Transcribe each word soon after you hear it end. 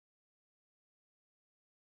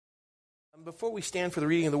Before we stand for the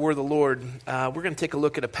reading of the Word of the Lord, we're going to take a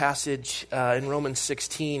look at a passage in Romans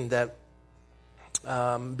 16 that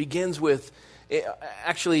begins with,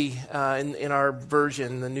 actually, in our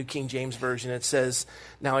version, the New King James Version, it says,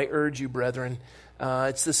 "Now I urge you, brethren."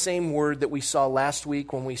 It's the same word that we saw last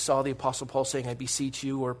week when we saw the Apostle Paul saying, "I beseech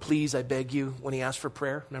you," or "please, I beg you," when he asked for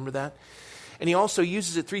prayer. Remember that? And he also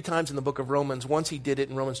uses it 3 times in the book of Romans. Once he did it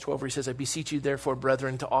in Romans 12, where he says, "I beseech you, therefore,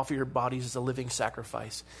 brethren, to offer your bodies as a living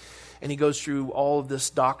sacrifice." And he goes through all of this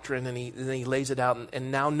doctrine, and then he lays it out.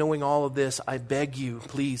 And now knowing all of this, I beg you,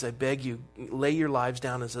 please, I beg you, lay your lives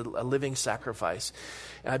down as a living sacrifice.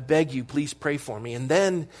 I beg you, please pray for me. And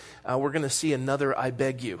then we're going to see another I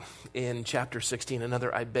beg you in chapter 16,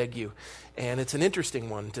 another I beg you. And it's an interesting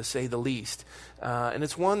one, to say the least. And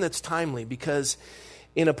it's one that's timely because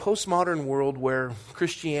in a postmodern world where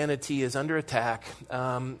Christianity is under attack,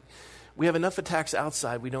 we have enough attacks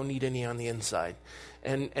outside. We don't need any on the inside.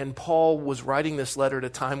 And Paul was writing this letter at a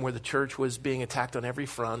time where the church was being attacked on every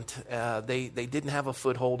front. They didn't have a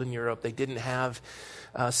foothold in Europe. They didn't have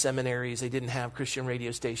seminaries. They didn't have Christian radio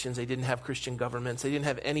stations. They didn't have Christian governments. They didn't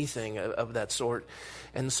have anything of that sort.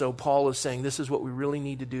 And so Paul is saying this is what we really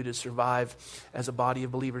need to do to survive as a body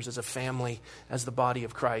of believers, as a family, as the body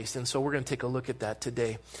of Christ. And so we're going to take a look at that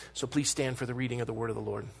today. So please stand for the reading of the Word of the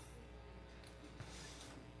Lord.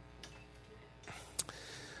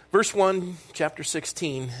 Verse 1, chapter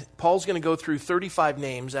 16, Paul's going to go through 35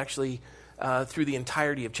 names, actually through the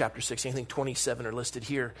entirety of chapter 16. I think 27 are listed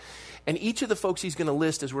here. And each of the folks he's going to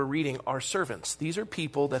list as we're reading are servants. These are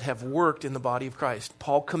people that have worked in the body of Christ.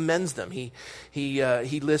 Paul commends them. He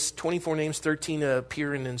lists 24 names, 13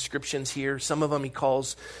 appear in inscriptions here. Some of them he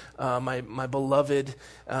calls my beloved.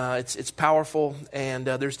 It's powerful, and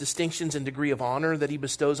there's distinctions in degree of honor that he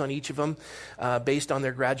bestows on each of them based on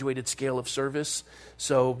their graduated scale of service.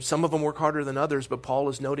 So some of them work harder than others, but Paul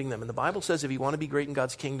is noting them. And the Bible says if you want to be great in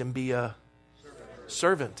God's kingdom, be a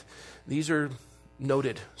servant. These are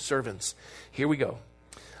noted servants. Here we go.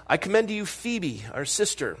 I commend to you Phoebe, our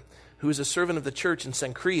sister, who is a servant of the church in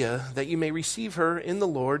Cenchrea, that you may receive her in the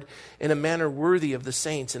Lord in a manner worthy of the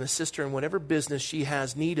saints, and assist her in whatever business she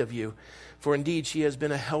has need of you. For indeed she has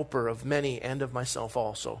been a helper of many and of myself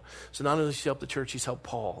also. So not only does she help the church, she's helped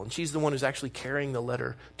Paul. And she's the one who's actually carrying the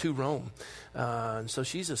letter to Rome. And so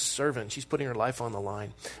she's a servant. She's putting her life on the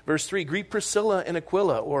line. Verse 3, greet Priscilla and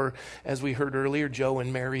Aquila, or as we heard earlier, Joe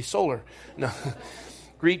and Mary Solar. No.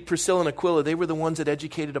 Greet Priscilla and Aquila. They were the ones that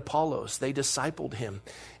educated Apollos. They discipled him.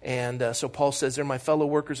 And so Paul says, they're my fellow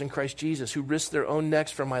workers in Christ Jesus who risked their own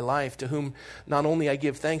necks for my life, to whom not only I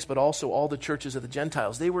give thanks, but also all the churches of the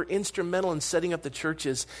Gentiles. They were instrumental in setting up the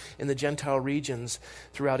churches in the Gentile regions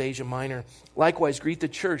throughout Asia Minor. Likewise, greet the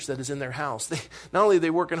church that is in their house. Not only are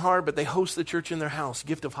they working hard, but they host the church in their house.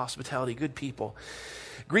 Gift of hospitality, good people.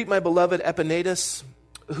 Greet my beloved Epaenetus,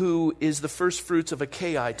 who is the first fruits of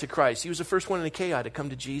Achaia to Christ. He was the first one in Achaia to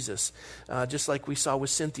come to Jesus, just like we saw with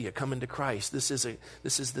Cynthia coming to Christ. This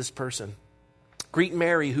is this person. Greet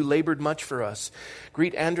Mary, who labored much for us.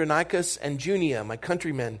 Greet Andronicus and Junia, my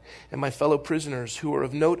countrymen, and my fellow prisoners, who are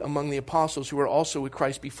of note among the apostles, who are also with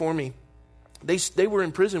Christ before me. They were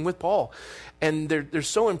in prison with Paul, and they're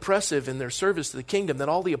so impressive in their service to the kingdom that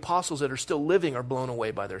all the apostles that are still living are blown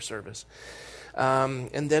away by their service.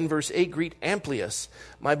 And then verse 8, greet Amplias,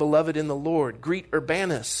 my beloved in the Lord. Greet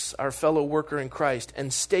Urbanus, our fellow worker in Christ,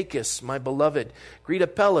 and Stachys, my beloved. Greet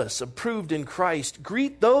Apelles, approved in Christ.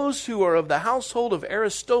 Greet those who are of the household of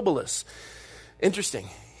Aristobulus. Interesting.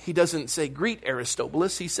 He doesn't say greet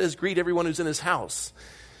Aristobulus. He says greet everyone who's in his house.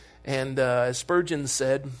 And as Spurgeon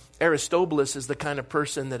said, Aristobulus is the kind of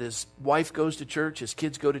person that his wife goes to church, his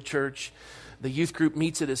kids go to church, the youth group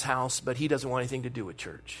meets at his house, but he doesn't want anything to do with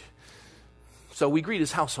church. So we greet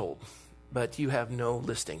his household, but you have no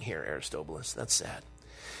listing here, Aristobulus. That's sad.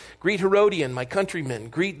 Greet Herodian, my countrymen.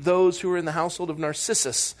 Greet those who are in the household of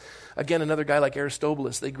Narcissus. Again, another guy like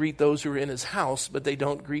Aristobulus. They greet those who are in his house, but they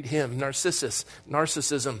don't greet him.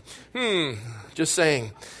 Narcissism. Just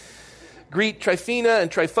saying. Greet Tryphena and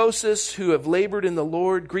Tryphosus, who have labored in the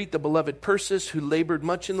Lord. Greet the beloved Persis, who labored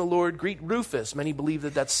much in the Lord. Greet Rufus. Many believe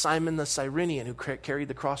that that's Simon the Cyrenian, who carried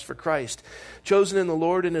the cross for Christ. Chosen in the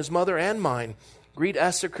Lord, and his mother and mine. Greet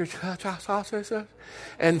Asyncritus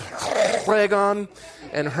and Phlegon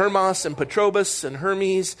and Hermas and Patrobas and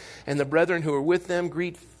Hermes and the brethren who are with them.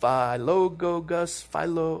 Greet Philologus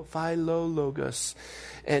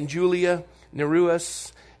and Julia,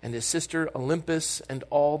 Nereus, and his sister Olympus, and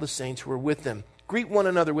all the saints who are with them. Greet one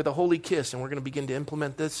another with a holy kiss, and we're going to begin to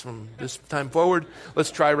implement this from this time forward. Let's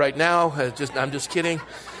try right now. I'm just kidding.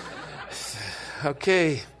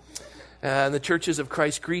 Okay. The churches of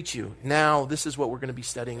Christ greet you. Now, this is what we're going to be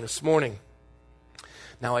studying this morning.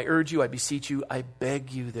 Now I urge you, I beseech you, I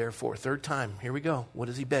beg you, therefore. Third time, here we go. What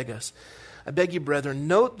does he beg us? I beg you, brethren,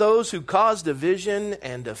 note those who cause division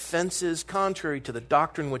and offenses contrary to the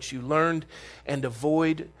doctrine which you learned, and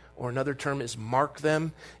avoid, or another term is mark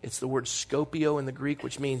them. It's the word scopio in the Greek,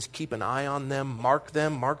 which means keep an eye on them, mark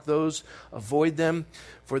those, avoid them.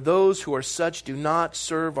 For those who are such do not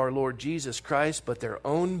serve our Lord Jesus Christ, but their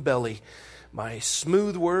own belly, by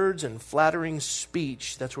smooth words and flattering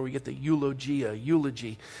speech. That's where we get the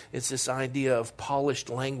eulogy. It's this idea of polished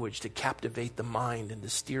language to captivate the mind and to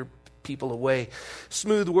steer people away.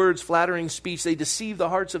 Smooth words, flattering speech, they deceive the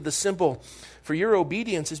hearts of the simple. For your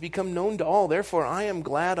obedience has become known to all. Therefore, I am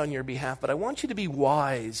glad on your behalf. But I want you to be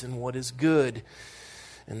wise in what is good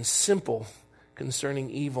and simple concerning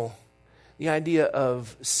evil. The idea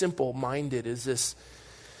of simple-minded is this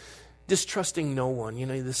distrusting no one,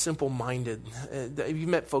 the simple-minded. You've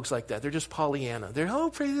met folks like that. They're just Pollyanna. They're,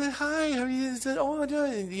 hi, how are you?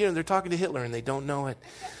 They're talking to Hitler and they don't know it.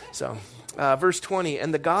 So, verse 20,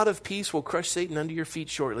 and the God of peace will crush Satan under your feet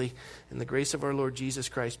shortly, and the grace of our Lord Jesus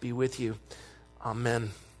Christ be with you.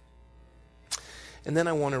 Amen. And then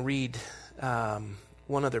I want to read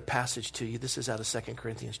one other passage to you. This is out of 2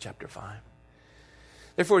 Corinthians chapter 5.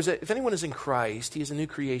 Therefore, if anyone is in Christ, he is a new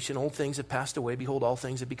creation. Old things have passed away. Behold, all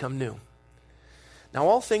things have become new. Now,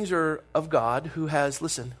 all things are of God, who has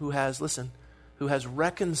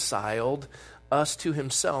reconciled us to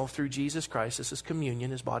himself through Jesus Christ. This is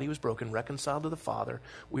communion. His body was broken, reconciled to the Father.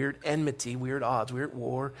 We're at enmity, we're at odds, we're at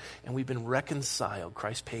war, and we've been reconciled.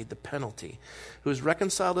 Christ paid the penalty. Who has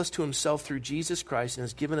reconciled us to himself through Jesus Christ and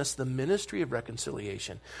has given us the ministry of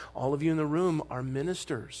reconciliation. All of you in the room are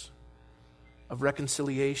ministers of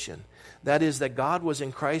reconciliation. That is, that God was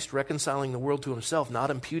in Christ reconciling the world to himself, not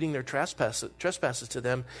imputing their trespasses to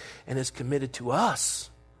them, and has committed to us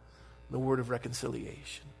the word of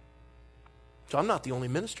reconciliation. So I'm not the only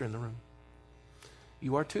minister in the room.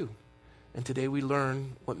 You are too. And today we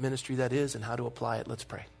learn what ministry that is and how to apply it. Let's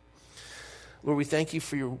pray. Lord, we thank you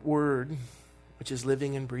for your word, which is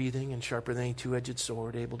living and breathing and sharper than any two-edged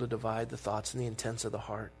sword, able to divide the thoughts and the intents of the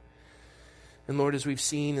heart. And Lord, as we've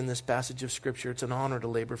seen in this passage of Scripture, it's an honor to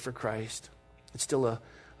labor for Christ. It's still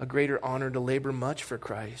a greater honor to labor much for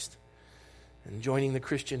Christ. And joining the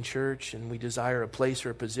Christian church, and we desire a place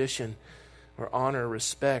or a position or honor or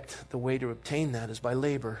respect, the way to obtain that is by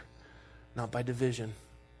labor, not by division,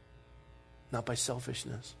 not by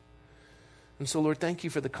selfishness. And so, Lord, thank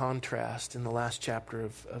you for the contrast in the last chapter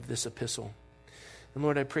of this epistle. And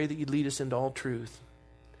Lord, I pray that you'd lead us into all truth.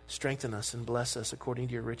 Strengthen us and bless us according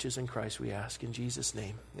to your riches in Christ, we ask. In Jesus'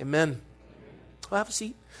 name, amen. Well, have a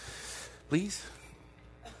seat, please.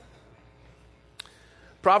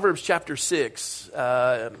 Proverbs chapter 6,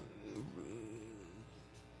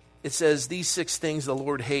 it says, these 6 things the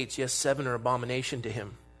Lord hates, yes, 7 are abomination to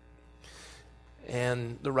him.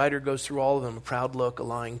 And the writer goes through all of them: a proud look, a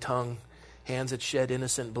lying tongue, hands that shed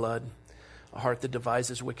innocent blood, a heart that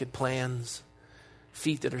devises wicked plans,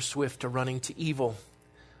 feet that are swift to running to evil,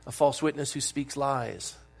 a false witness who speaks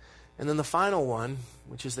lies. And then the final one,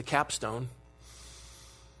 which is the capstone,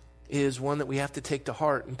 is one that we have to take to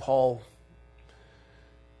heart. And Paul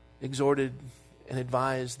exhorted and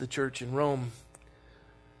advised the church in Rome.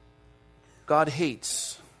 God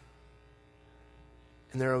hates,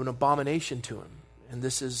 and they're an abomination to him. And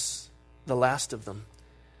this is the last of them: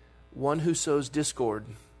 one who sows discord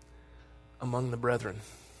among the brethren.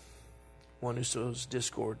 One who sows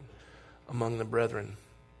discord among the brethren.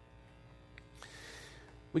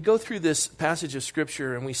 We go through this passage of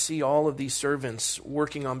Scripture and we see all of these servants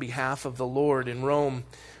working on behalf of the Lord in Rome.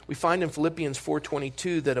 We find in Philippians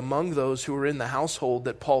 4:22 that among those who were in the household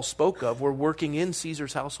that Paul spoke of were working in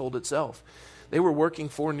Caesar's household itself. They were working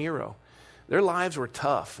for Nero. Their lives were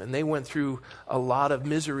tough, and they went through a lot of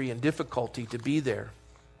misery and difficulty to be there.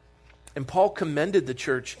 And Paul commended the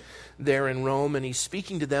church there in Rome, and he's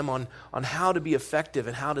speaking to them on how to be effective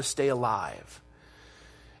and how to stay alive.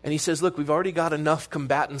 And he says, look, we've already got enough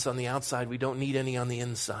combatants on the outside. We don't need any on the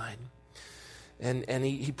inside. And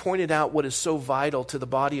he pointed out what is so vital to the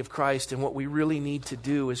body of Christ and what we really need to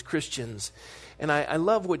do as Christians. And I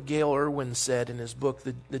love what Gail Irwin said in his book,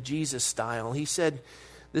 The Jesus Style. He said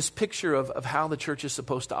this picture of how the church is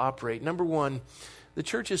supposed to operate. Number one, the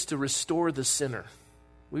church is to restore the sinner.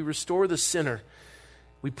 We restore the sinner.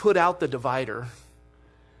 We put out the divider,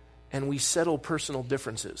 and we settle personal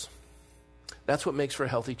differences. That's what makes for a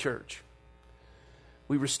healthy church.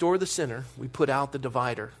 We restore the sinner, we put out the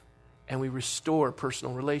divider, and we restore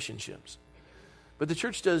personal relationships. But the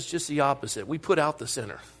church does just the opposite. We put out the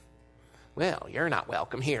sinner. Well, you're not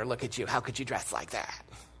welcome here. Look at you. How could you dress like that?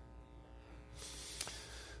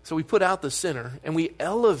 So we put out the sinner and we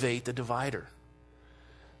elevate the divider.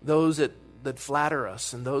 Those that flatter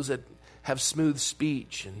us and those that have smooth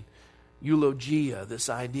speech and eulogia, this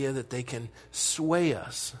idea that they can sway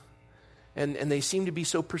us. And they seem to be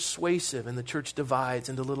so persuasive, and the church divides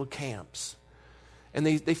into little camps. And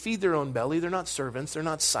they feed their own belly. They're not servants. They're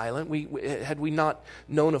not silent. Had we not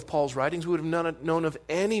known of Paul's writings, we would have not known of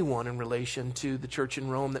anyone in relation to the church in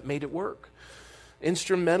Rome that made it work.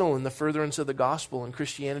 Instrumental in the furtherance of the gospel and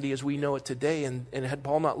Christianity as we know it today. And had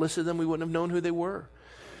Paul not listed them, we wouldn't have known who they were.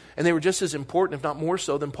 And they were just as important, if not more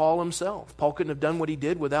so, than Paul himself. Paul couldn't have done what he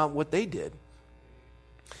did without what they did.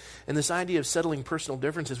 And this idea of settling personal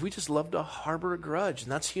differences, we just love to harbor a grudge.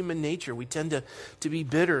 And that's human nature. We tend to be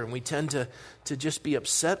bitter, and we tend to just be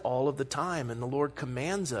upset all of the time. And the Lord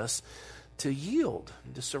commands us to yield,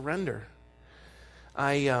 to surrender.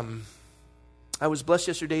 I was blessed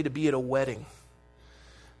yesterday to be at a wedding.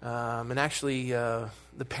 And actually, the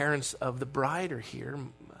parents of the bride are here,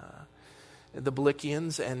 the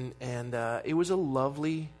Belikians, and it was a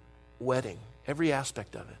lovely wedding, every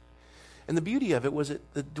aspect of it. And the beauty of it was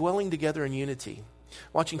the dwelling together in unity,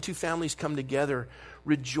 watching two families come together,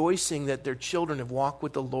 rejoicing that their children have walked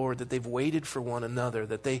with the Lord, that they've waited for one another,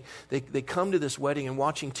 that they come to this wedding, and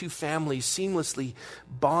watching two families seamlessly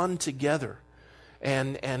bond together.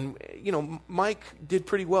 And you know, Mike did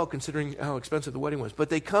pretty well considering how expensive the wedding was, but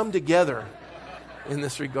they come together in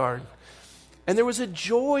this regard. And there was a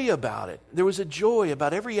joy about it. There was a joy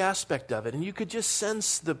about every aspect of it. And you could just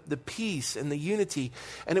sense the peace and the unity.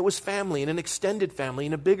 And it was family, and an extended family,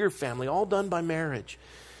 and a bigger family, all done by marriage.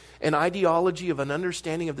 An ideology of an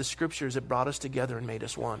understanding of the Scriptures that brought us together and made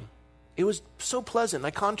us one. It was so pleasant.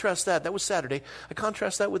 I contrast that was Saturday. I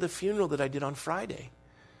contrast that with a funeral that I did on Friday.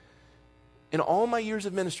 In all my years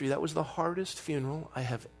of ministry, that was the hardest funeral I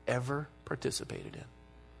have ever participated in.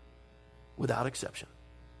 Without exception.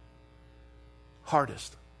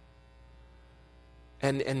 Hardest.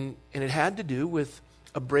 And it had to do with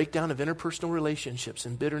a breakdown of interpersonal relationships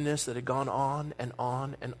and bitterness that had gone on and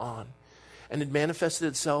on and on. And it manifested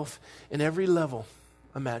itself in every level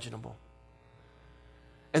imaginable.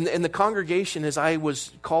 And the congregation, as I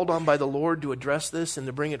was called on by the Lord to address this and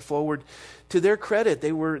to bring it forward, to their credit,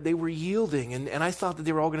 they were yielding. And I thought that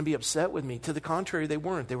they were all going to be upset with me. To the contrary, they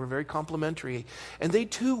weren't. They were very complimentary. And they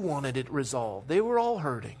too wanted it resolved. They were all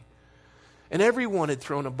hurting. And everyone had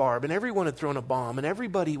thrown a barb, and everyone had thrown a bomb, and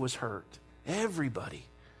everybody was hurt. Everybody.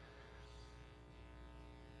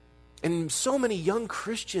 And so many young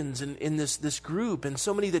Christians in this group, and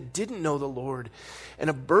so many that didn't know the Lord, and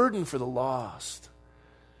a burden for the lost.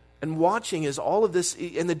 And watching as all of this,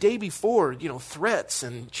 and the day before, you know, threats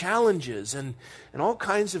and challenges and all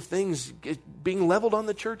kinds of things being leveled on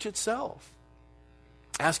the church itself.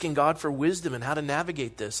 Asking God for wisdom and how to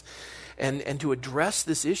navigate this and to address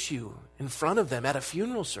this issue in front of them at a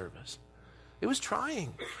funeral service. It was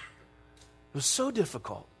trying. It was so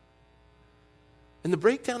difficult. And the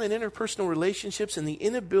breakdown in interpersonal relationships and the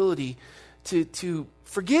inability to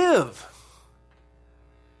forgive.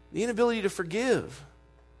 The inability to forgive.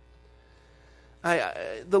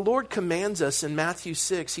 The Lord commands us in Matthew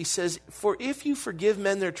 6. He says, "For if you forgive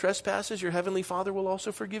men their trespasses, your heavenly Father will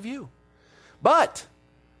also forgive you. But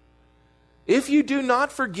if you do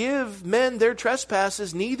not forgive men their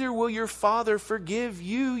trespasses, neither will your Father forgive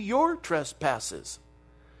you your trespasses."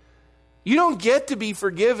 You don't get to be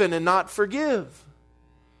forgiven and not forgive.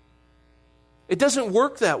 It doesn't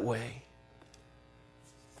work that way.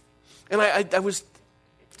 And I was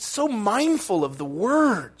so mindful of the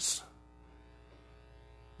words.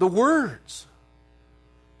 The words.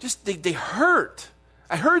 Just, they hurt.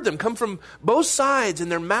 I heard them come from both sides in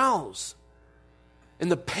their mouths.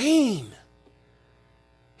 And the pain.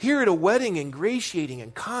 Here at a wedding, ingratiating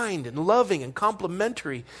and kind and loving and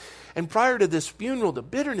complimentary. And prior to this funeral, the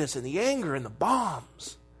bitterness and the anger and the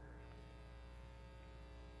bombs.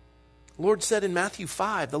 The Lord said in Matthew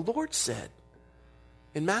 5, the Lord said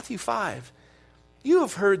in Matthew 5, "You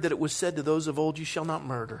have heard that it was said to those of old, you shall not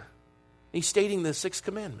murder." He's stating the sixth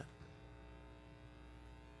commandment.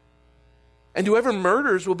 "And whoever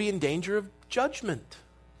murders will be in danger of judgment.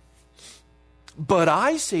 But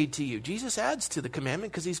I say to you," Jesus adds to the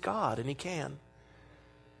commandment because he's God and he can.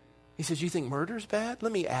 He says, "You think murder's bad?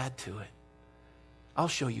 Let me add to it. I'll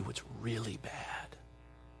show you what's really bad.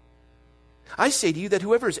 I say to you that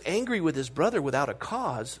whoever is angry with his brother without a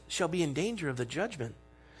cause shall be in danger of the judgment.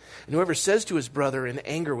 And whoever says to his brother in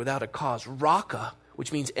anger without a cause, Raka,"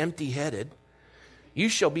 which means empty-headed, "you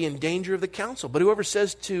shall be in danger of the council. But whoever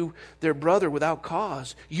says to their brother without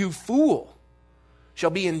cause, You fool, shall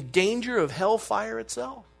be in danger of hellfire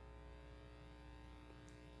itself."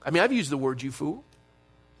 I mean, I've used the word "you fool."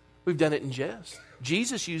 We've done it in jest.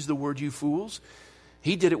 Jesus used the word you fools.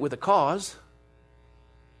 He did it with a cause.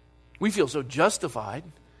 We feel so justified,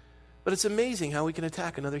 but it's amazing how we can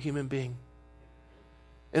attack another human being.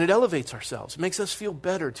 And it elevates ourselves. It makes us feel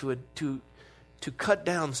better to cut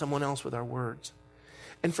down someone else with our words.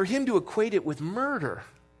 And for him to equate it with murder,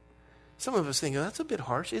 some of us think, oh, that's a bit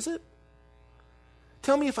harsh, is it?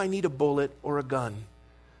 Tell me if I need a bullet or a gun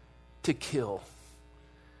to kill.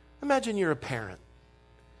 Imagine you're a parent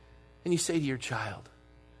and you say to your child,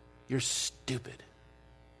 you're stupid.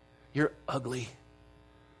 You're ugly.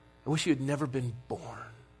 I wish you had never been born.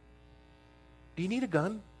 Do you need a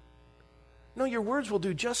gun? No, your words will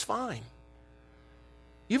do just fine.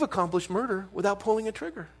 You've accomplished murder without pulling a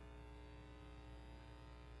trigger.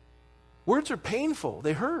 Words are painful.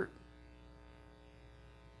 They hurt.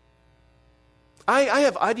 I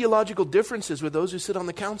have ideological differences with those who sit on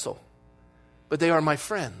the council, but they are my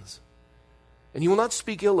friends, and you will not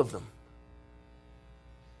speak ill of them.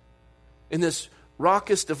 In this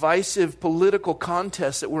raucous, divisive political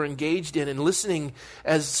contest that we're engaged in, and listening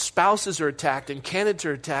as spouses are attacked and candidates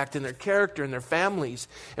are attacked in their character and their families,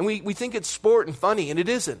 and we think it's sport and funny, and it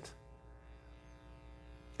isn't.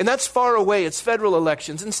 And that's far away. It's federal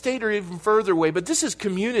elections, and state are even further away, but this is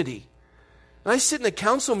community. And I sit in a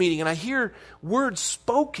council meeting and I hear words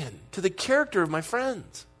spoken to the character of my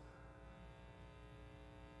friends.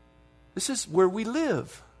 This is where we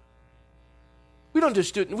live. We don't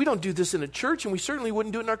just do it, we don't do this in a church, and we certainly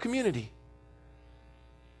wouldn't do it in our community.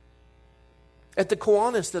 At the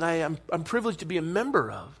Kiwanis that I'm privileged to be a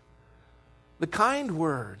member of, the kind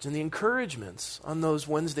words and the encouragements on those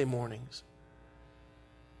Wednesday mornings.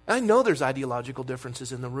 I know there's ideological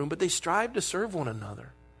differences in the room, but they strive to serve one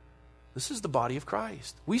another. This is the body of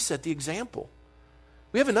Christ. We set the example.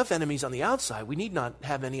 We have enough enemies on the outside. We need not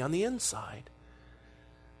have any on the inside.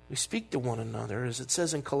 We speak to one another, as it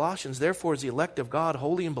says in Colossians, therefore, as the elect of God,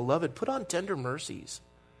 holy and beloved, put on tender mercies,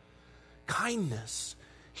 kindness,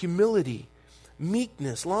 humility,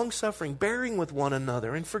 meekness, long-suffering, bearing with one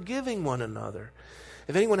another, and forgiving one another.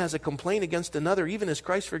 If anyone has a complaint against another, even as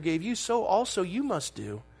Christ forgave you, so also you must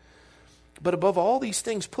do. But above all these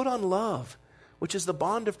things, put on love, which is the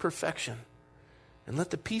bond of perfection. And let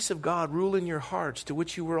the peace of God rule in your hearts, to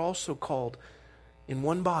which you were also called in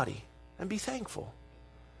one body, and be thankful.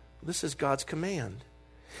 This is God's command.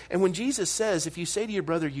 And when Jesus says, if you say to your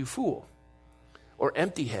brother, you fool, or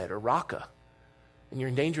empty head, or raka, and you're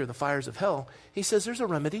in danger of the fires of hell, he says there's a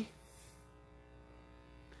remedy.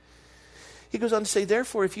 He goes on to say,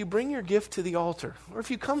 therefore, if you bring your gift to the altar, or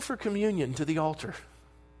if you come for communion to the altar,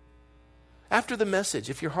 after the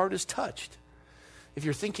message, if your heart is touched, if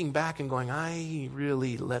you're thinking back and going, I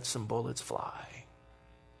really let some bullets fly.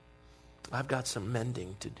 I've got some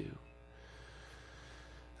mending to do.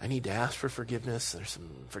 I need to ask for forgiveness. There's some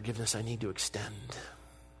forgiveness I need to extend.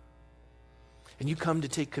 And you come to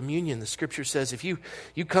take communion. The scripture says if you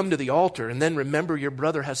come to the altar and then remember your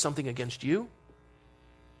brother has something against you,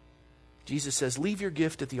 Jesus says, leave your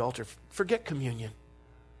gift at the altar. Forget communion.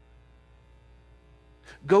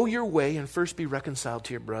 Go your way and first be reconciled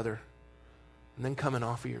to your brother, and then come and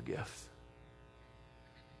offer your gift.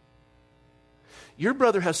 Your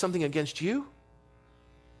brother has something against you?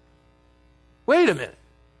 Wait a minute.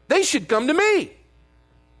 They should come to me.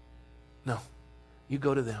 No, you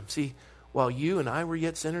go to them. See, while you and I were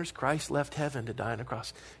yet sinners, Christ left heaven to die on a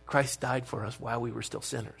cross. Christ died for us while we were still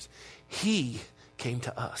sinners. He came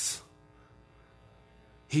to us.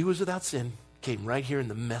 He was without sin, came right here in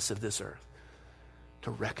the mess of this earth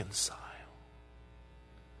to reconcile.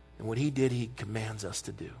 And what he did, he commands us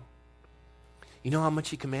to do. You know how much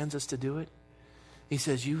he commands us to do it? He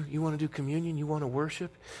says, you want to do communion? You want to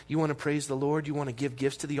worship? You want to praise the Lord? You want to give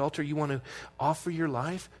gifts to the altar? You want to offer your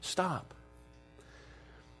life? Stop.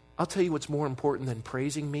 I'll tell you what's more important than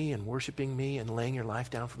praising me and worshiping me and laying your life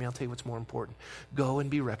down for me. I'll tell you what's more important. Go and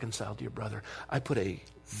be reconciled to your brother. I put a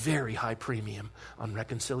very high premium on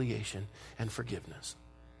reconciliation and forgiveness.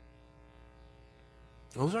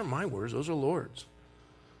 Those aren't my words. Those are Lord's.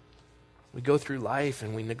 We go through life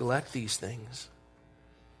and we neglect these things.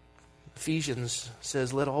 Ephesians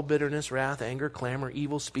says, let all bitterness, wrath, anger, clamor,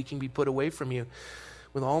 evil speaking be put away from you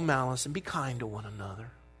with all malice, and be kind to one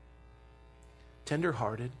another.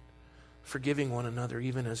 Tender-hearted, forgiving one another,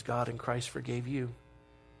 even as God in Christ forgave you.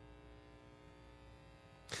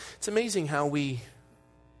 It's amazing how we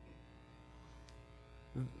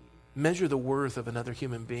measure the worth of another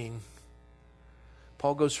human being.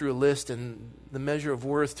 Paul goes through a list, and the measure of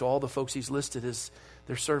worth to all the folks he's listed is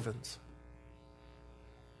their servants.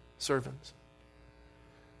 Servants.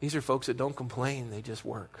 These are folks that don't complain, they just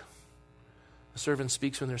work. A servant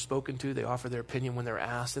speaks when they're spoken to. They offer their opinion when they're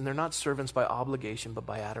asked. And they're not servants by obligation, but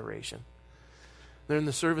by adoration. They're in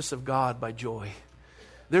the service of God by joy.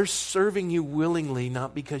 They're serving you willingly,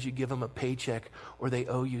 not because you give them a paycheck or they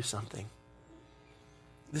owe you something.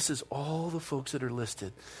 This is all the folks that are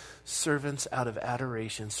listed. Servants out of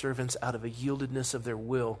adoration, servants out of a yieldedness of their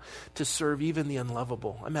will to serve even the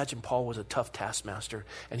unlovable. Imagine Paul was a tough taskmaster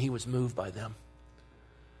and he was moved by them.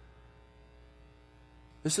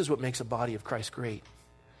 This is what makes a body of Christ great.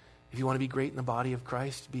 If you want to be great in the body of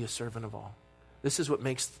Christ, be a servant of all. This is what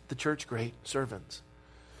makes the church great, servants.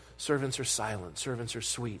 Servants are silent. Servants are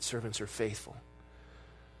sweet. Servants are faithful.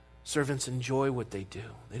 Servants enjoy what they do.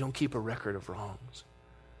 They don't keep a record of wrongs.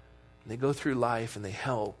 And they go through life and they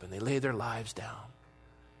help and they lay their lives down.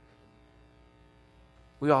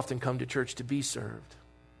 We often come to church to be served,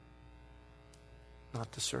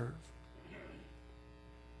 not to serve.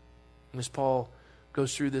 And as Paul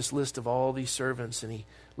goes through this list of all these servants and he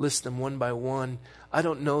lists them one by one, I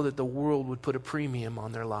don't know that the world would put a premium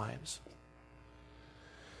on their lives.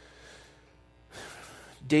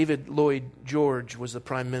 David Lloyd George was the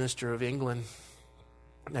Prime Minister of England,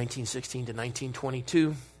 1916 to 1922.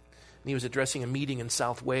 And he was addressing a meeting in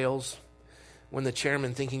South Wales. When the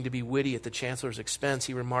chairman, thinking to be witty at the Chancellor's expense,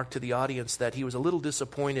 he remarked to the audience that he was a little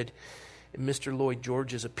disappointed in Mr. Lloyd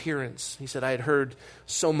George's appearance. He said, I had heard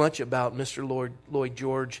so much about Mr. Lloyd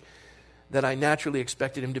George that I naturally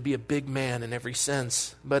expected him to be a big man in every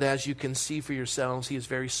sense. But as you can see for yourselves, he is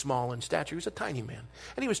very small in stature. He was a tiny man.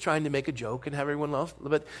 And he was trying to make a joke and have everyone laugh,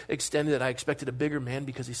 but extended that I expected a bigger man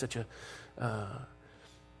because he's such a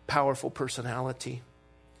powerful personality.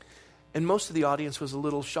 And most of the audience was a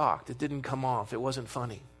little shocked. It didn't come off. It wasn't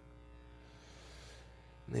funny.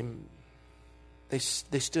 They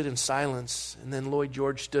stood in silence, and then Lloyd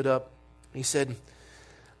George stood up. He said,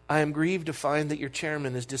 I am grieved to find that your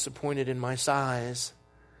chairman is disappointed in my size,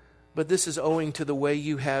 but this is owing to the way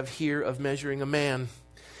you have here of measuring a man.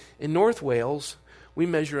 In North Wales, we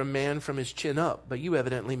measure a man from his chin up, but you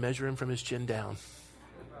evidently measure him from his chin down.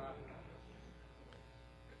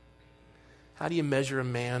 How do you measure a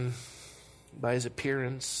man? By his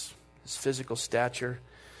appearance, his physical stature.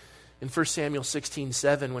 In 1 Samuel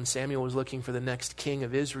 16:7, when Samuel was looking for the next king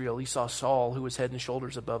of Israel, he saw Saul, who was head and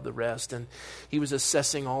shoulders above the rest, and he was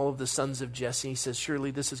assessing all of the sons of Jesse. He says,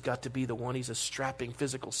 surely this has got to be the one. He's a strapping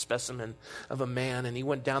physical specimen of a man. And he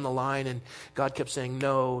went down the line, and God kept saying,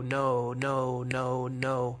 no, no, no, no,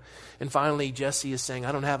 no. And finally, Jesse is saying,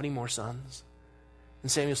 I don't have any more sons. And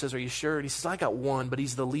Samuel says, are you sure? And he says, I got one, but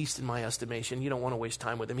he's the least in my estimation. You don't want to waste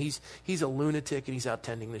time with him. He's a lunatic, and he's out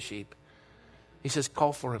tending the sheep. He says,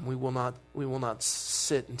 call for him. We will not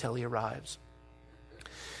sit until he arrives.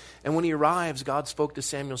 And when he arrives, God spoke to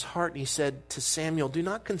Samuel's heart, and he said to Samuel, do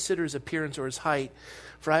not consider his appearance or his height,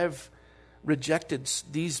 for I have rejected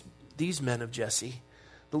these men of Jesse.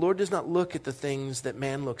 The Lord does not look at the things that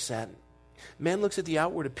man looks at. Man looks at the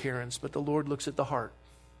outward appearance, but the Lord looks at the heart.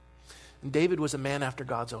 And David was a man after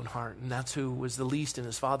God's own heart, and that's who was the least in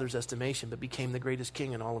his father's estimation, but became the greatest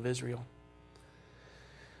king in all of Israel.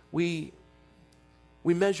 We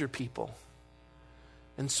measure people,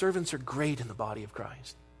 and servants are great in the body of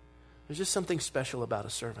Christ. There's just something special about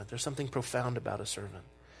a servant. There's something profound about a servant,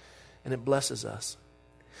 and it blesses us.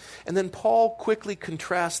 And then Paul quickly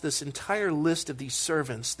contrasts this entire list of these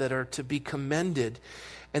servants that are to be commended,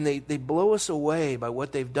 and they blow us away by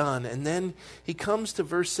what they've done. And then he comes to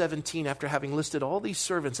verse 17 after having listed all these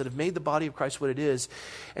servants that have made the body of Christ what it is,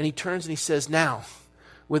 and he turns and he says, now,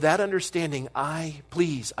 with that understanding, I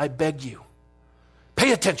beg you,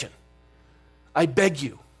 pay attention. I beg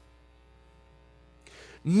you.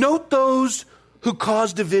 Note those who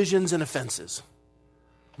cause divisions and offenses.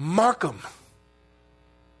 Mark them.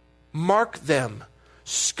 Mark them.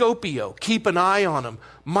 Scopio. Keep an eye on them.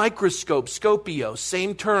 Microscope. Scopio.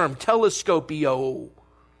 Same term. Telescopio.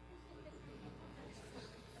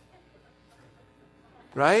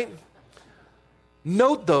 Right?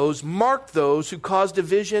 Note those. Mark those who cause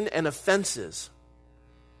division and offenses.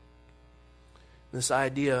 This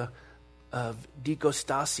idea of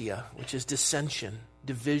dikostasia, which is dissension,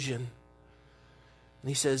 division. And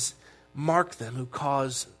he says, mark them who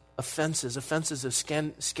cause offenses of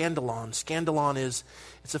scandalon. Scandalon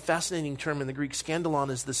it's a fascinating term in the Greek. Scandalon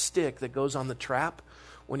is the stick that goes on the trap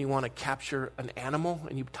when you want to capture an animal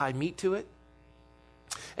and you tie meat to it.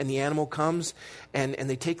 And the animal comes and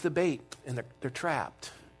they take the bait and they're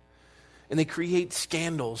trapped. And they create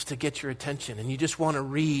scandals to get your attention. And you just want to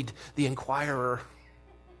read the Inquirer. And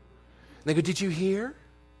they go, did you hear?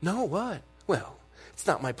 No, what? Well, it's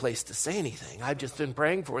not my place to say anything. I've just been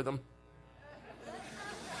praying for them.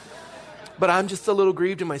 but I'm just a little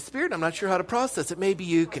grieved in my spirit. I'm not sure how to process it. Maybe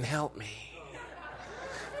you can help me.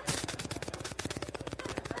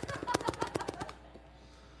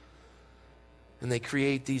 And they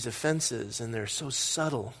create these offenses, and they're so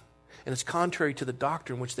subtle. And it's contrary to the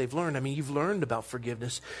doctrine which they've learned. I mean, you've learned about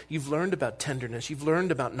forgiveness. You've learned about tenderness. You've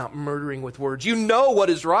learned about not murdering with words. You know what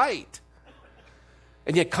is right.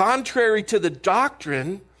 And yet, contrary to the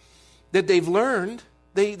doctrine that they've learned,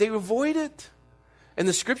 they avoid it. And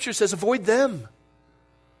the scripture says, avoid them.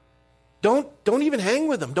 Don't even hang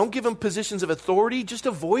with them. Don't give them positions of authority. Just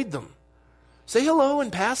avoid them. Say hello in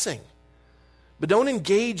passing. But don't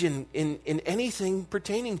engage in anything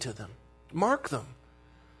pertaining to them. Mark them.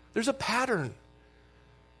 There's a pattern.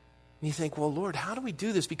 And you think, well, Lord, how do we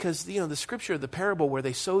do this? Because, the scripture, the parable where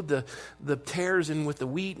they sowed the tares in with the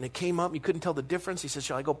wheat and it came up, you couldn't tell the difference. He says,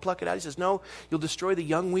 shall I go pluck it out? He says, no, you'll destroy the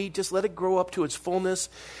young wheat. Just let it grow up to its fullness,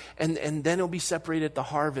 and then it'll be separated at the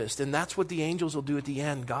harvest. And that's what the angels will do at the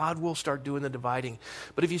end. God will start doing the dividing.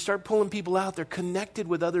 But if you start pulling people out, they're connected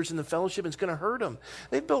with others in the fellowship, and it's going to hurt them.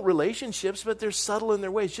 They've built relationships, but they're subtle in their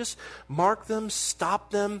ways. Just mark them, stop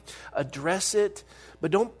them, address it, but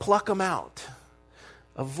don't pluck them out.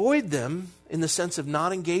 Avoid them in the sense of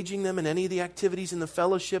not engaging them in any of the activities in the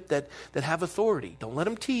fellowship that have authority. Don't let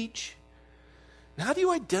them teach. And how do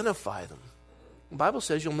you identify them? The Bible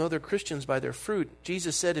says you'll know they're Christians by their fruit.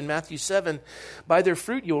 Jesus said in Matthew 7, by their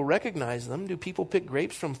fruit you'll recognize them. Do people pick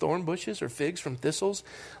grapes from thorn bushes or figs from thistles?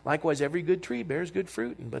 Likewise, every good tree bears good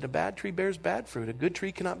fruit, but a bad tree bears bad fruit. A good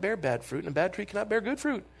tree cannot bear bad fruit, and a bad tree cannot bear good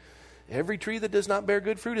fruit. Every tree that does not bear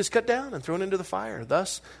good fruit is cut down and thrown into the fire.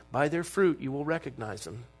 Thus, by their fruit, you will recognize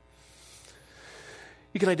them.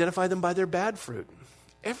 You can identify them by their bad fruit.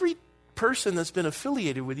 Every person that's been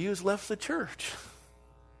affiliated with you has left the church.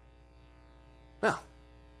 Now,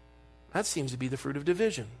 that seems to be the fruit of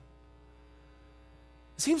division.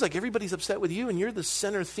 It seems like everybody's upset with you, and you're the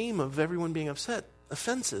center theme of everyone being upset.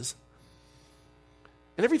 Offenses.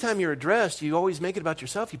 And every time you're addressed, you always make it about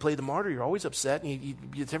yourself. You play the martyr. You're always upset. And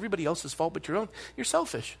it's everybody else's fault but your own. You're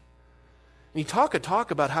selfish. And you talk a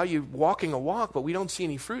talk about how you're walking a walk, but we don't see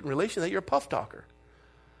any fruit in relation to that. You're a puff talker.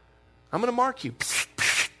 I'm going to mark you.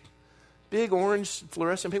 Big orange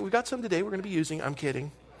fluorescent paint. We've got some today we're going to be using. I'm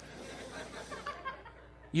kidding.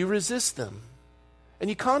 You resist them. And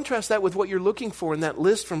you contrast that with what you're looking for in that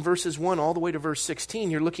list from verses 1 all the way to verse 16.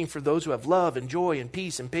 You're looking for those who have love and joy and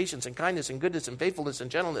peace and patience and kindness and goodness and faithfulness and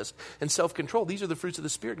gentleness and self-control. These are the fruits of the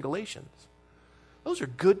Spirit in Galatians. Those are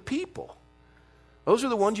good people. Those are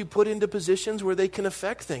the ones you put into positions where they can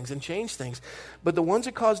affect things and change things. But the ones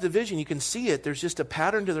that cause division, you can see it. There's just a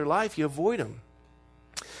pattern to their life. You avoid them.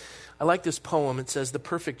 I like this poem. It says, The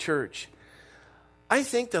Perfect Church. I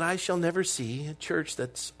think that I shall never see a church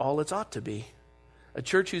that's all it's ought to be. A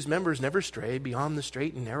church whose members never stray beyond the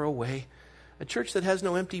straight and narrow way. A church that has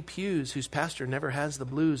no empty pews, whose pastor never has the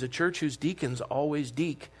blues. A church whose deacons always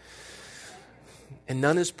deek. And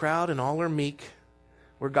none is proud and all are meek.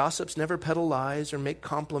 Where gossips never peddle lies or make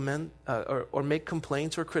make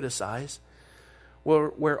complaints or criticize.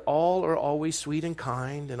 Where all are always sweet and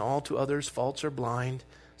kind and all to others' faults are blind.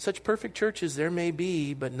 Such perfect churches there may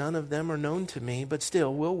be, but none of them are known to me. But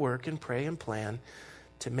still we'll work and pray and plan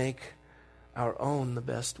to make our own the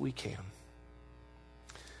best we can.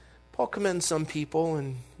 Paul commends some people,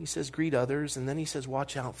 and he says greet others, and then he says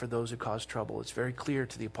watch out for those who cause trouble. It's very clear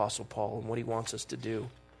to the Apostle Paul and what he wants us to do.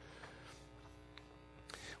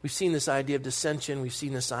 We've seen this idea of dissension. We've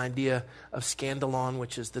seen this idea of scandalon,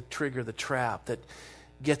 which is the trigger, the trap that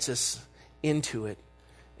gets us into it,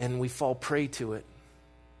 and we fall prey to it.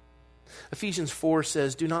 Ephesians 4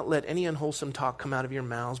 says, do not let any unwholesome talk come out of your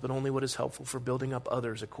mouths, but only what is helpful for building up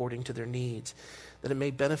others according to their needs, that it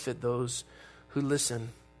may benefit those who listen.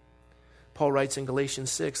 Paul writes in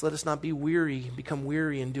Galatians 6, let us not become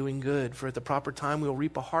weary in doing good, for at the proper time we will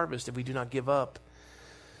reap a harvest if we do not give up.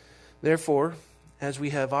 Therefore, as we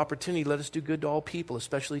have opportunity, let us do good to all people,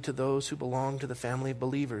 especially to those who belong to the family of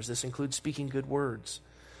believers. This includes speaking good words,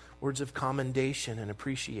 words of commendation and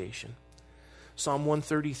appreciation. Psalm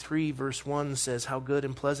 133 verse 1 says, how good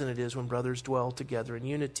and pleasant it is when brothers dwell together in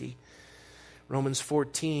unity. Romans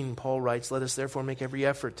 14, Paul writes, let us therefore make every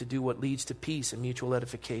effort to do what leads to peace and mutual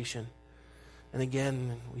edification. And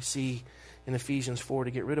again, we see in Ephesians 4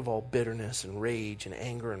 to get rid of all bitterness and rage and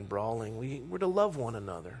anger and brawling. We're to love one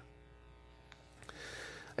another.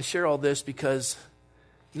 I share all this because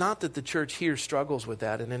not that the church here struggles with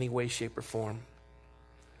that in any way, shape, or form,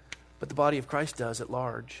 but the body of Christ does at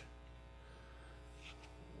large.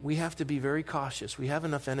 We have to be very cautious. We have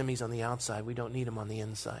enough enemies on the outside. We don't need them on the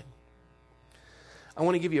inside. I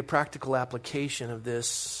want to give you a practical application of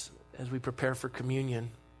this as we prepare for communion.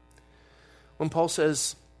 When Paul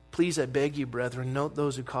says, please, I beg you, brethren, note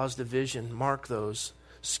those who cause division, mark those,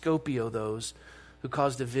 scopio those who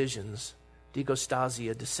cause divisions,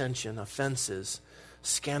 digostasia, dissension, offenses,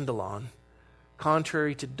 scandalon,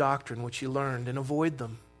 contrary to doctrine which you learned, and avoid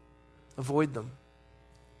them. Avoid them.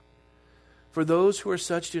 For those who are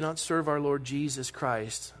such do not serve our Lord Jesus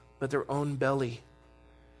Christ, but their own belly.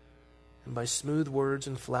 And by smooth words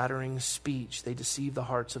and flattering speech, they deceive the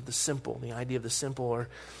hearts of the simple. The idea of the simple are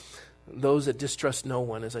those that distrust no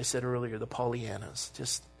one, as I said earlier, the Pollyannas.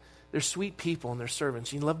 They're sweet people and they're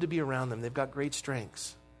servants. You love to be around them. They've got great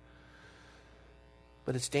strengths.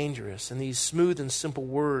 But it's dangerous. And these smooth and simple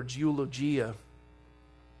words, eulogia,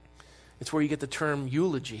 it's where you get the term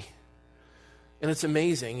eulogy. And it's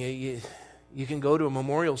amazing. You can go to a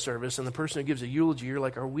memorial service and the person who gives a eulogy, you're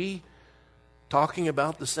like, are we talking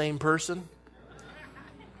about the same person?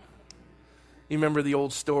 You remember the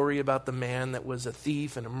old story about the man that was a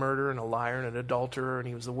thief and a murderer and a liar and an adulterer, and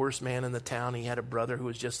he was the worst man in the town. He had a brother who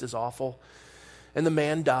was just as awful. And the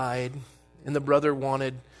man died, and the brother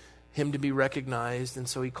wanted him to be recognized, and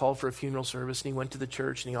so he called for a funeral service, and he went to the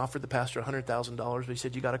church, and he offered the pastor $100,000, but he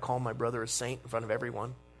said, you got to call my brother a saint in front of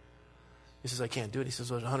everyone. He says, I can't do it. He says,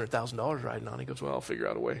 well, there's $100,000 riding on. He goes, well, I'll figure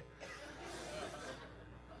out a way.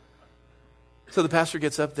 So the pastor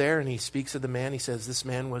gets up there and he speaks of the man. He says, this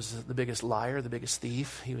man was the biggest liar, the biggest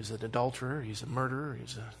thief. He was an adulterer. He's a murderer. He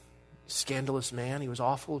was a scandalous man. He was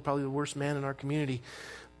awful, probably the worst man in our community.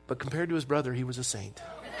 But compared to his brother, he was a saint.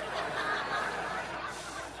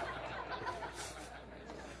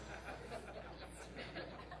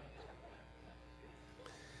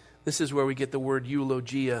 This is where we get the word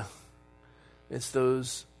eulogia. It's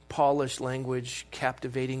those polished language,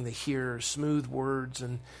 captivating the hearer, smooth words,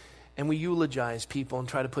 and we eulogize people and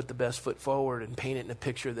try to put the best foot forward and paint it in a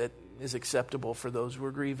picture that is acceptable for those who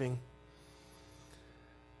are grieving.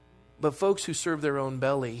 But folks who serve their own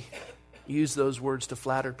belly use those words to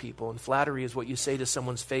flatter people, and flattery is what you say to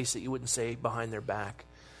someone's face that you wouldn't say behind their back.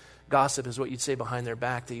 Gossip is what you'd say behind their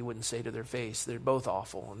back that you wouldn't say to their face. They're both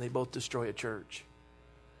awful, and they both destroy a church.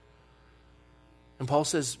 And Paul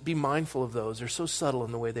says, be mindful of those. They're so subtle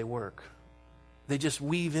in the way they work. They just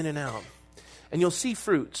weave in and out. And you'll see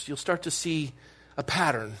fruits. You'll start to see a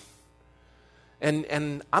pattern.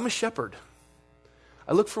 And I'm a shepherd.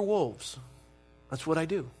 I look for wolves. That's what I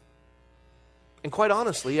do. And quite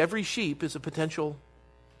honestly, every sheep is a potential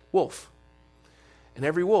wolf. And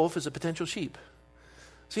every wolf is a potential sheep.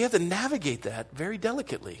 So you have to navigate that very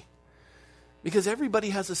delicately. Because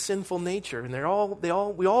everybody has a sinful nature, and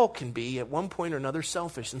we all can be at one point or another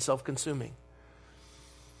selfish and self-consuming.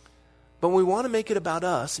 But when we want to make it about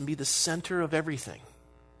us and be the center of everything,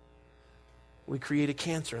 we create a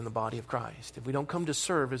cancer in the body of Christ. If we don't come to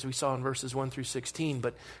serve, as we saw in verses 1 through 16,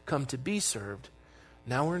 but come to be served,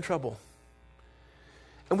 now we're in trouble.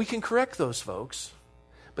 And we can correct those folks,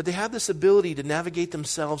 but they have this ability to navigate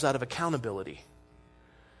themselves out of accountability.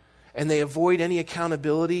 And they avoid any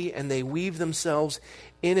accountability, and they weave themselves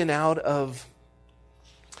in and out of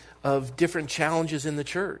different challenges in the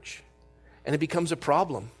church. And it becomes a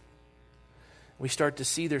problem. We start to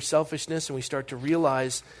see their selfishness, and we start to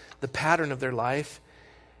realize the pattern of their life,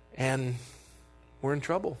 and we're in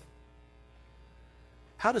trouble.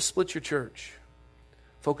 How to split your church.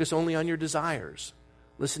 Focus only on your desires.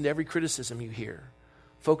 Listen to every criticism you hear.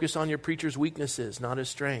 Focus on your preacher's weaknesses, not his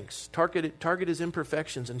strengths. Target his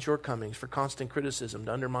imperfections and shortcomings for constant criticism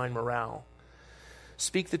to undermine morale.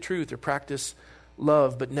 Speak the truth or practice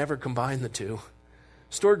love, but never combine the two.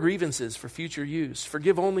 Store grievances for future use.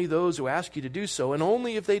 Forgive only those who ask you to do so, and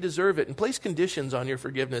only if they deserve it. And place conditions on your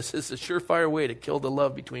forgiveness. This is a surefire way to kill the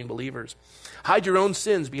love between believers. Hide your own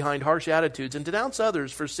sins behind harsh attitudes and denounce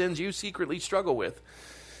others for sins you secretly struggle with.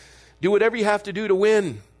 Do whatever you have to do to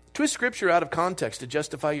win. Twist Scripture out of context to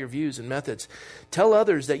justify your views and methods. Tell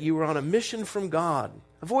others that you are on a mission from God.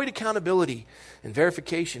 Avoid accountability and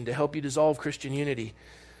verification to help you dissolve Christian unity.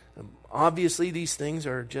 Obviously, these things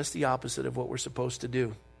are just the opposite of what we're supposed to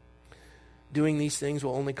do. Doing these things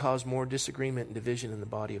will only cause more disagreement and division in the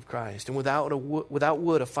body of Christ. And without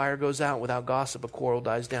wood, a fire goes out. Without gossip, a quarrel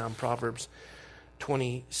dies down. Proverbs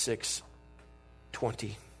 26:20.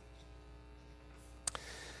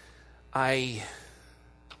 I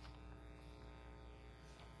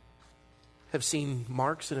have seen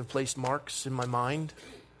marks and have placed marks in my mind.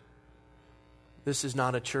 This is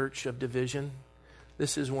not a church of division.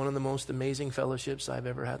 This is one of the most amazing fellowships I've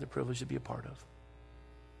ever had the privilege to be a part of.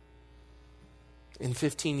 In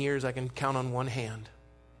 15 years, I can count on one hand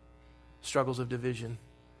struggles of division.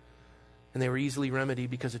 And they were easily remedied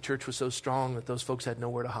because the church was so strong that those folks had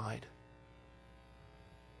nowhere to hide.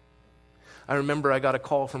 I remember I got a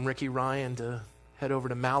call from Ricky Ryan to head over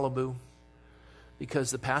to Malibu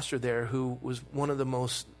because the pastor there, who was one of the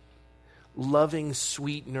most loving,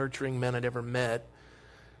 sweet, nurturing men I'd ever met,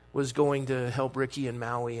 was going to help Ricky in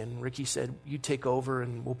Maui. And Ricky said, you take over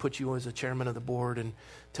and we'll put you as a chairman of the board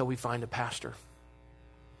until we find a pastor.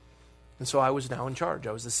 And so I was now in charge.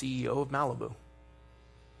 I was the CEO of Malibu.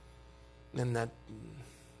 And that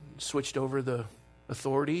switched over the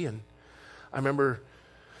authority. And I remember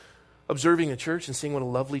observing the church and seeing what a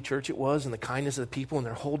lovely church it was and the kindness of the people. And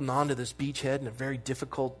they're holding on to this beachhead in a very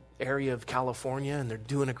difficult area of California. And they're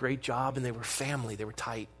doing a great job. And they were family. They were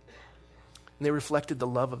tight. And they reflected the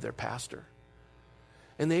love of their pastor.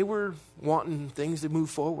 And they were wanting things to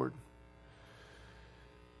move forward.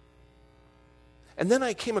 And then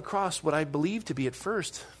I came across what I believed to be at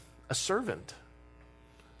first a servant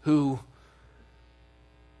who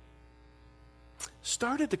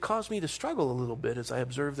started to cause me to struggle a little bit as I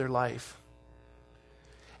observed their life.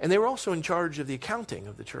 And they were also in charge of the accounting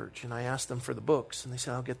of the church. And I asked them for the books, and they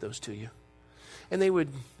said, I'll get those to you. And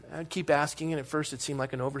I'd keep asking, and at first it seemed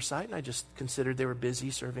like an oversight, and I just considered they were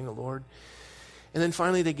busy serving the Lord. And then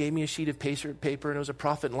finally they gave me a sheet of paper, and it was a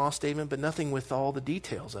profit and loss statement, but nothing with all the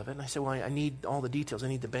details of it. And I said, well, I need all the details. I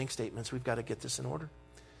need the bank statements. We've got to get this in order.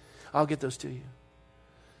 I'll get those to you.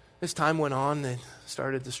 As time went on, they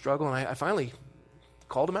started to struggle, and I finally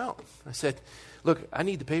called them out. I said, look, I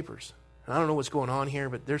need the papers. And I don't know what's going on here,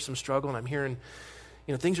 but there's some struggle, and I'm hearing,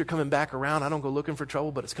 things are coming back around. I don't go looking for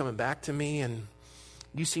trouble, but it's coming back to me, and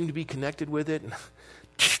you seem to be connected with it. And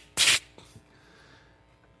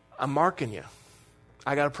I'm marking you.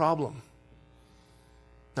 I got a problem.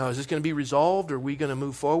 Now, is this going to be resolved, or are we going to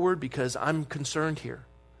move forward? Because I'm concerned here.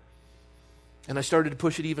 And I started to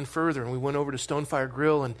push it even further, and we went over to Stonefire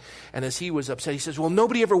Grill, and as he was upset, he says, well,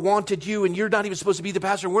 nobody ever wanted you, and you're not even supposed to be the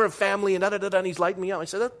pastor, and we're a family, and da-da-da-da, and he's lighting me up. I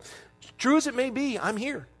said, true as it may be, I'm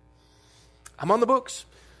here. I'm on the books.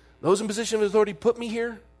 Those in position of authority put me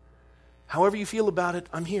here. However you feel about it,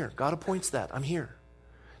 I'm here. God appoints that. I'm here.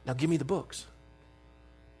 Now give me the books.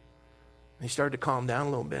 And he started to calm down a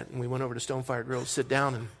little bit, and we went over to Stonefire Grill to sit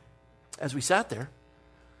down, and as we sat there,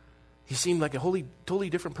 he seemed like a totally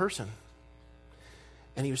different person.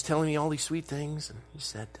 And he was telling me all these sweet things, and he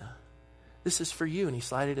said, this is for you. And he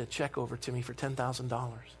slided a check over to me for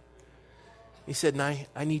 $10,000. He said, and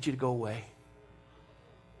I need you to go away.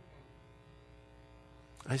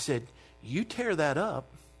 I said, you tear that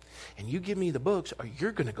up, and you give me the books, or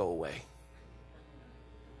you're going to go away.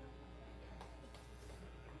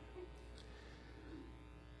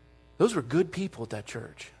 Those were good people at that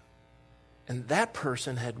church. And that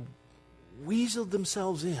person had weaseled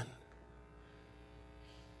themselves in.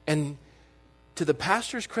 And to the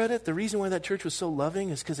pastor's credit, the reason why that church was so loving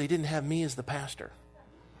is because they didn't have me as the pastor.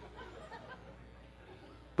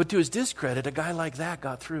 But to his discredit, a guy like that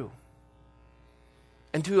got through.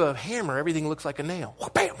 And to a hammer, everything looks like a nail.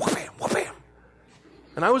 Wha-bam, wha-bam, wha-bam.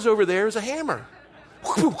 And I was over there as a hammer.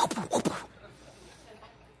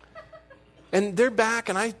 And they're back,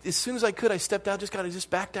 and as soon as I could, I stepped out, just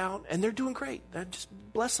backed out, and they're doing great. I just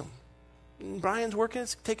bless them. And Brian's working,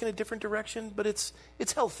 it's taking a different direction, but it's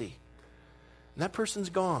healthy. And that person's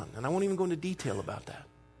gone, and I won't even go into detail about that.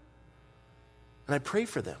 And I pray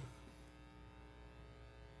for them.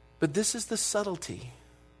 But this is the subtlety.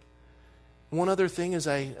 One other thing is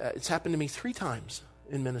it's happened to me 3 times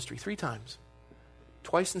in ministry, 3 times.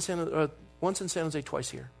 Once in San Jose, twice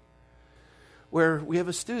here. Where we have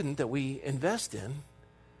a student that we invest in,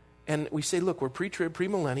 and we say, look, we're pre-trib,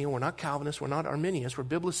 premillennial, we're not Calvinists, we're not Arminians, we're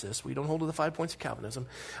Biblicists, we don't hold to the 5 points of Calvinism.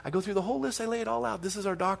 I go through the whole list, I lay it all out. This is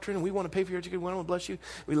our doctrine, and we want to pay for your education, we want to bless you.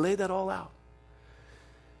 We lay that all out.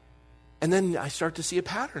 And then I start to see a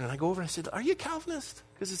pattern, and I go over and I said, are you a Calvinist?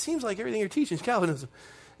 Because it seems like everything you're teaching is Calvinism.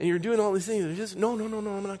 And you're doing all these things. And just, no,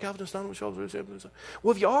 I'm not a Calvinist.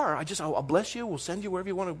 Well, if you are, I'll bless you, we'll send you wherever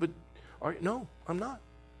you want to, but no, I'm not.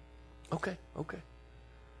 Okay.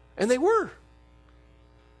 And they were.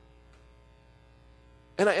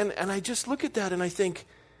 And I just look at that and I think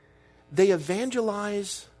they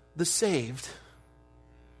evangelize the saved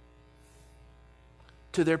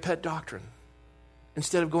to their pet doctrine.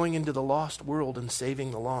 Instead of going into the lost world and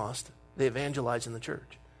saving the lost, they evangelize in the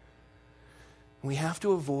church. We have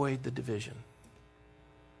to avoid the division.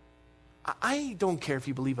 I don't care if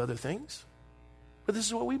you believe other things, but this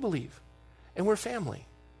is what we believe. And we're family.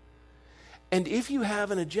 And if you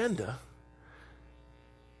have an agenda,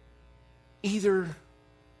 either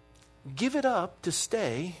give it up to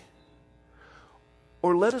stay,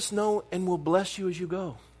 or let us know and we'll bless you as you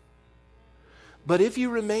go. But if you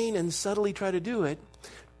remain and subtly try to do it,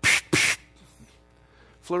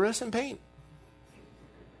 fluorescent paint.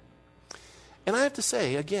 And I have to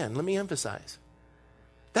say, again, let me emphasize,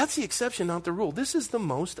 that's the exception, not the rule. This is the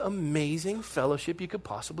most amazing fellowship you could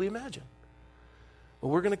possibly imagine. But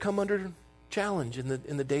we're going to come under challenge in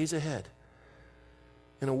the days ahead.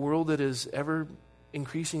 In a world that is ever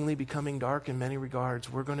increasingly becoming dark in many regards,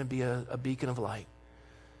 we're going to be a beacon of light.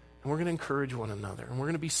 And we're going to encourage one another. And we're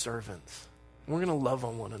going to be servants. And we're going to love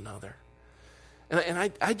on one another.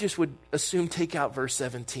 And I just would assume take out verse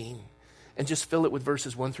 17 and just fill it with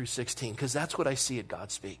verses 1 through 16, because that's what I see at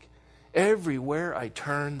God Speak. Everywhere I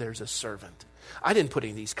turn, there's a servant. I didn't put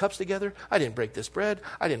any of these cups together. I didn't break this bread.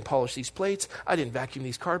 I didn't polish these plates. I didn't vacuum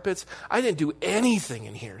these carpets. I didn't do anything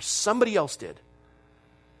in here. Somebody else did.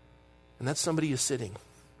 And that somebody is sitting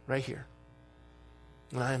right here.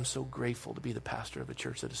 And I am so grateful to be the pastor of a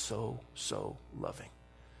church that is so, so loving.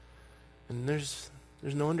 And there's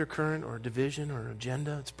no undercurrent or division or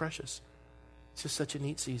agenda. It's precious. It's just such a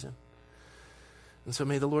neat season. And so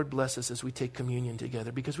may the Lord bless us as we take communion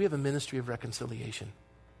together, because we have a ministry of reconciliation.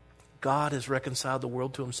 God has reconciled the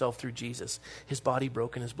world to himself through Jesus, his body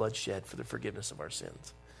broken, his blood shed for the forgiveness of our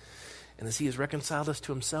sins. And as he has reconciled us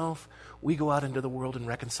to himself, we go out into the world and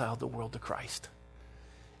reconcile the world to Christ.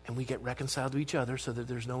 And we get reconciled to each other so that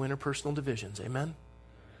there's no interpersonal divisions. Amen?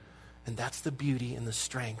 And that's the beauty and the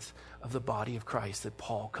strength of the body of Christ that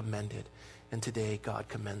Paul commended. And today God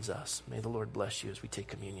commends us. May the Lord bless you as we take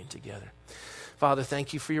communion together. Father,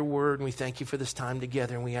 thank you for your word, and we thank you for this time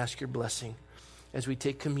together, and we ask your blessing as we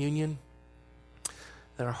take communion,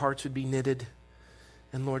 that our hearts would be knitted.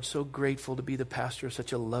 And Lord, so grateful to be the pastor of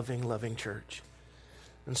such a loving, loving church.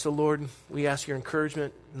 And so, Lord, we ask your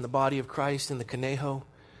encouragement in the body of Christ, in the Conejo.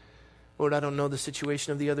 Lord, I don't know the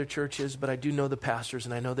situation of the other churches, but I do know the pastors,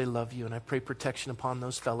 and I know they love you, and I pray protection upon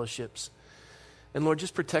those fellowships. And Lord,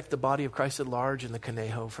 just protect the body of Christ at large in the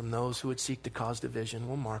Conejo from those who would seek to cause division.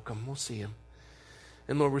 We'll mark them. We'll see them.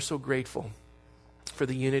 And Lord, we're so grateful for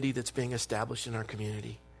the unity that's being established in our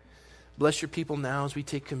community. Bless your people now as we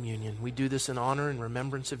take communion. We do this in honor and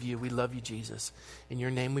remembrance of you. We love you, Jesus. In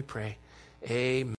your name we pray. Amen.